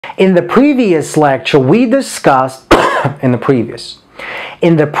In the previous lecture, we discussed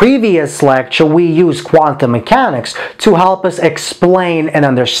In the previous lecture, we used quantum mechanics to help us explain and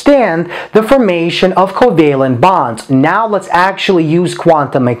understand the formation of covalent bonds. Now let's actually use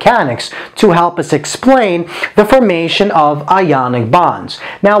quantum mechanics to help us explain the formation of ionic bonds.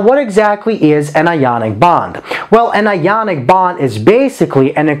 Now, what exactly is an ionic bond? Well, an ionic bond is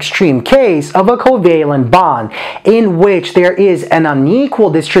basically an extreme case of a covalent bond in which there is an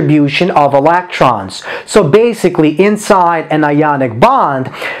unequal distribution of electrons. So basically, inside an ionic bond,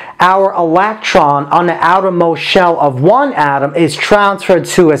 our electron on the outermost shell of one atom is transferred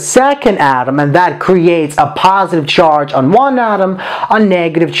to a second atom, and that creates a positive charge on one atom, a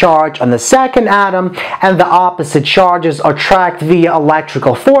negative charge on the second atom, and the opposite charges attract via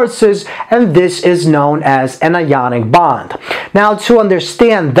electrical forces, and this is known as an ionic bond. Now, to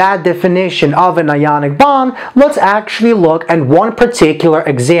understand that definition of an ionic bond, let's actually look at one particular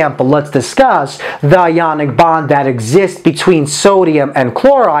example. Let's discuss the ionic bond that exists between sodium and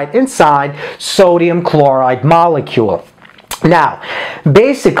chloride inside sodium chloride molecule. Now,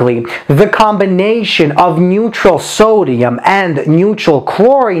 basically, the combination of neutral sodium and neutral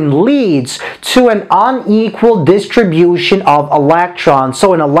chlorine leads to an unequal distribution of electrons.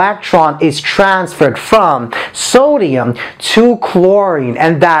 So an electron is transferred from sodium to chlorine,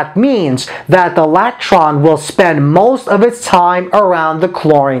 and that means that the electron will spend most of its time around the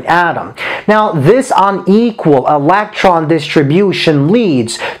chlorine atom. Now, this unequal electron distribution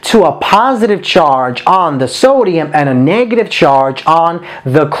leads to a positive charge on the sodium and a negative charge on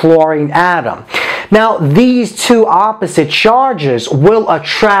the chlorine atom. Now, these two opposite charges will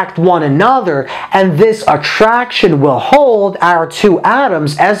attract one another, and this attraction will hold our two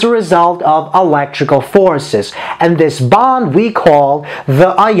atoms as a result of electrical forces. And this bond we call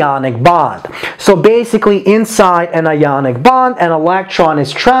the ionic bond. So basically, inside an ionic bond, an electron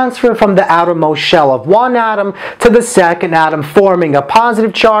is transferred from the outermost shell of one atom to the second atom, forming a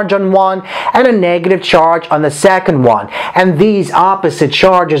positive charge on one and a negative charge on the second one. And these opposite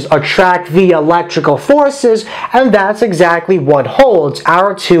charges attract via electrical forces, and that's exactly what holds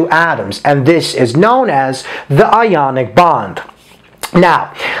our two atoms, and this is known as the ionic bond.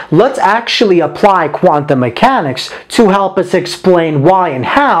 Now, let's actually apply quantum mechanics to help us explain why and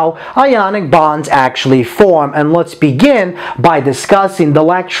how ionic bonds actually form. And let's begin by discussing the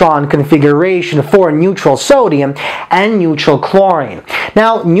electron configuration for neutral sodium and neutral chlorine.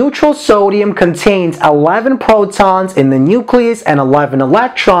 Now, neutral sodium contains 11 protons in the nucleus and 11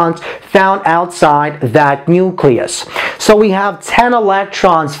 electrons found outside that nucleus. So we have 10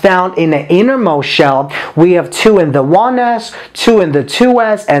 electrons found in the innermost shell. We have 2 in the 1s, 2 in the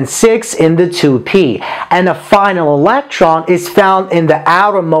 2s, and 6 in the 2p. And the final electron is found in the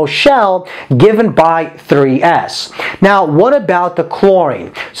outermost shell, given by 3s. Now, what about the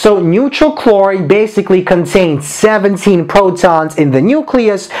chlorine? So neutral chlorine basically contains 17 protons in the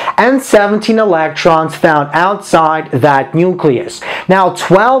nucleus and 17 electrons found outside that nucleus. Now,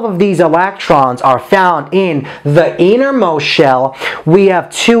 12 of these electrons are found in the innermost shell. We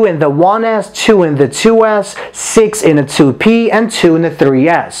have 2 in the 1s, 2 in the 2s, 6 in the 2p, and 2 in the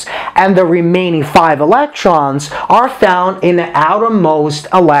 3s. And the remaining 5 electrons are found in the outermost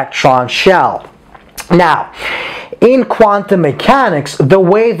electron shell. Now, in quantum mechanics, the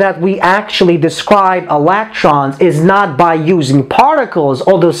way that we actually describe electrons is not by using particles,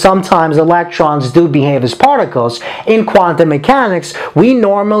 although sometimes electrons do behave as particles. In quantum mechanics, we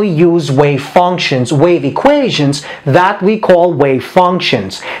normally use wave functions, wave equations that we call wave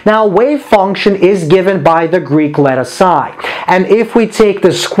functions. Now, wave function is given by the Greek letter psi. And if we take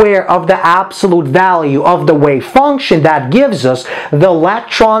the square of the absolute value of the wave function, that gives us the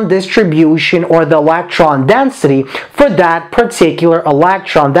electron distribution or the electron density for that particular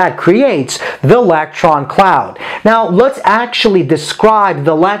electron. That creates the electron cloud. Now, let's actually describe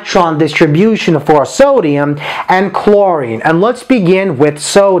the electron distribution for sodium and chlorine. And let's begin with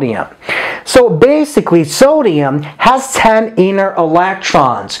sodium. So basically, sodium has 10 inner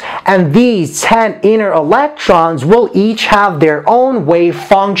electrons, and these 10 inner electrons will each have their own wave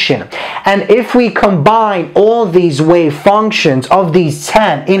function. And if we combine all these wave functions of these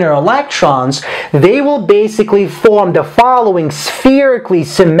 10 inner electrons, they will basically form the following spherically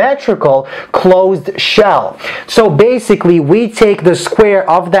symmetrical closed shell. So basically, we take the square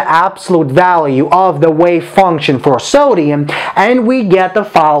of the absolute value of the wave function for sodium, and we get the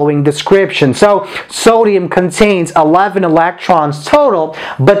following description. So sodium contains 11 electrons total,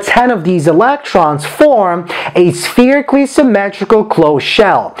 but 10 of these electrons form a spherically symmetrical closed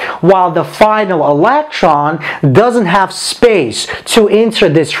shell, while the final electron doesn't have space to enter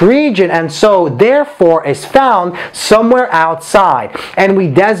this region, and so therefore is found somewhere outside. And we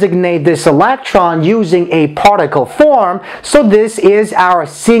designate this electron using a particle form, so this is our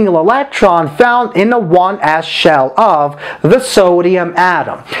single electron found in the 1s shell of the sodium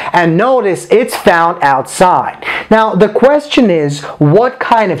atom. And notice it's found outside. Now the question is, what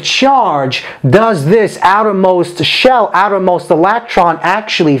kind of charge does this outermost shell, outermost electron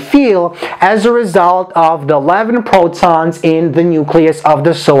actually feel as a result of the 11 protons in the nucleus of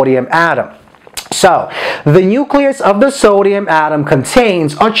the sodium atom? So, the nucleus of the sodium atom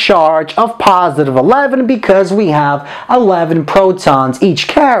contains a charge of positive 11 because we have 11 protons, each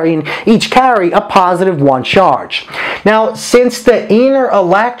carry a positive 1 charge. Now, since the inner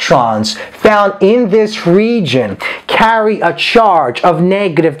electrons found in this region carry a charge of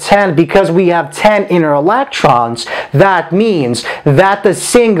negative 10 because we have 10 inner electrons, that means that the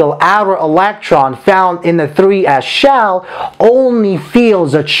single outer electron found in the 3s shell only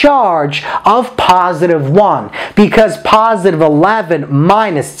feels a charge of positive 1, because positive 11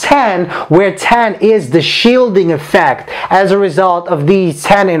 minus 10, where 10 is the shielding effect as a result of these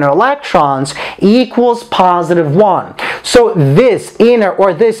 10 inner electrons, equals positive 1. So this inner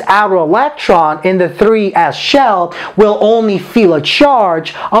or this outer electron in the 3s shell will only feel a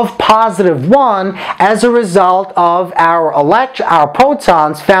charge of positive 1 as a result of our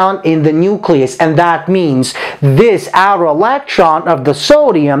protons found in the nucleus, and that means this outer electron of the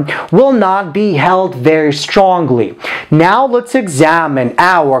sodium will not be held very strongly. Now let's examine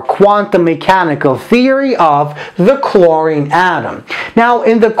our quantum mechanical theory of the chlorine atom. Now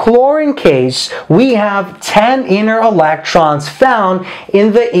in the chlorine case, we have 10 inner electrons found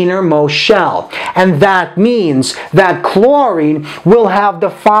in the innermost shell, and that means that chlorine will have the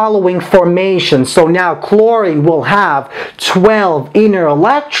following formation. So now chlorine will have 12 inner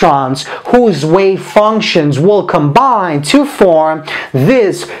electrons whose wave functions will combine to form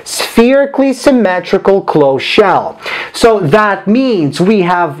this spherically symmetrical closed shell. So that means we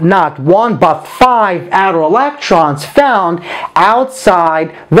have not 1 but 5 outer electrons found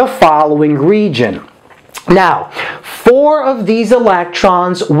outside the following region. Now, 4 of these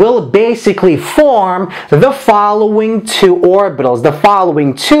electrons will basically form the following 2 orbitals, the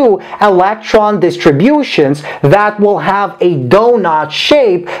following 2 electron distributions that will have a donut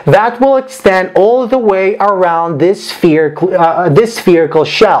shape that will extend all the way around this spherical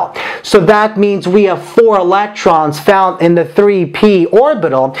shell. So that means we have 4 electrons found in the 3p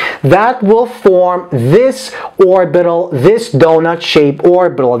orbital that will form this orbital, this donut-shaped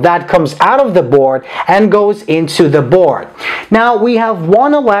orbital that comes out of the board and goes into the board. Now we have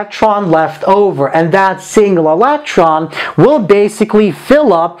 1 electron left over, and that single electron will basically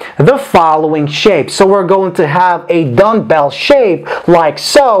fill up the following shape. So we're going to have a dumbbell shape like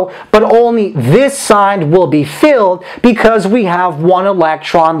so, but only this side will be filled because we have 1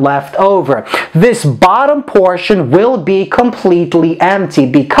 electron left over. This bottom portion will be completely empty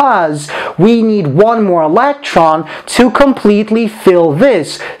because we need 1 more electron to completely fill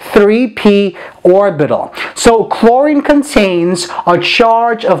this 3p orbital. So chlorine contains a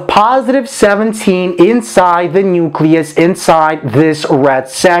charge of positive 17 inside the nucleus, inside this red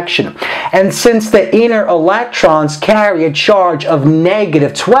section. And since the inner electrons carry a charge of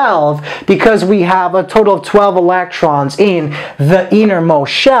negative 12, because we have a total of 12 electrons in the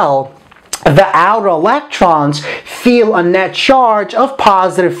innermost shell, the outer electrons feel a net charge of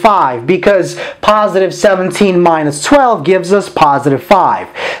positive 5 because positive 17 minus 12 gives us positive 5.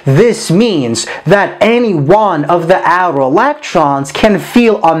 This means that any one of the outer electrons can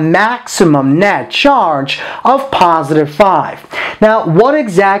feel a maximum net charge of positive 5. Now, what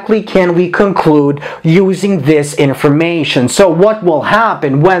exactly can we conclude using this information? So what will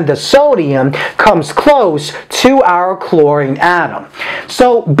happen when the sodium comes close to our chlorine atom?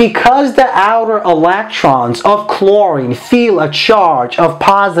 So because the outer electrons of chlorine feel a charge of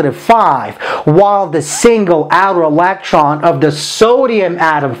positive 5, while the single outer electron of the sodium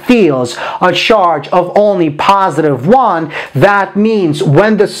atom feels a charge of only positive 1, that means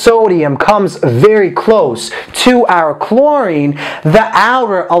when the sodium comes very close to our chlorine, the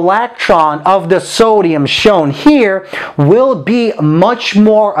outer electron of the sodium shown here will be much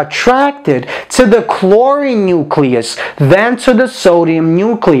more attracted to the chlorine nucleus than to the sodium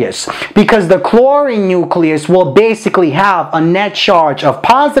nucleus, because the chlorine nucleus will basically have a net charge of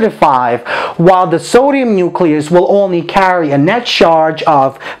positive 5, while the sodium nucleus will only carry a net charge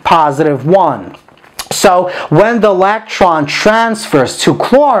of positive 1. So when the electron transfers to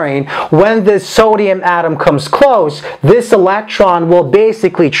chlorine, when this sodium atom comes close, this electron will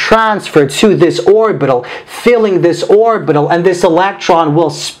basically transfer to this orbital, filling this orbital, and this electron will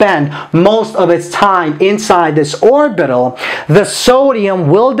spend most of its time inside this orbital. The sodium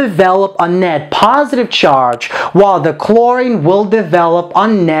will develop a net positive charge, while the chlorine will develop a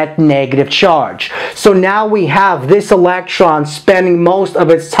net negative charge. So now we have this electron spending most of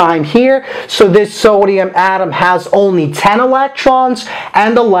its time here, so this sodium atom has only 10 electrons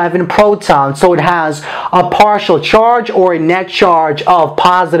and 11 protons. So it has a partial charge or a net charge of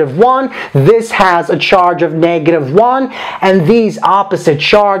 +1. This has a charge of -1, and these opposite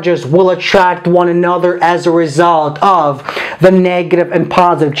charges will attract one another as a result of the negative and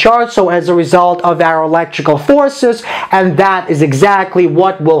positive charge, so as a result of our electrical forces, and that is exactly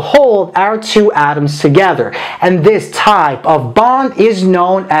what will hold our two atoms together. And this type of bond is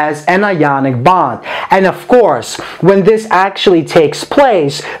known as an ionic bond. And of course, when this actually takes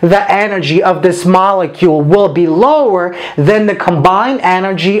place, the energy of this molecule will be lower than the combined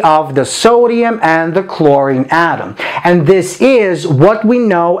energy of the sodium and the chlorine atom. And this is what we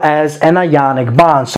know as an ionic bond.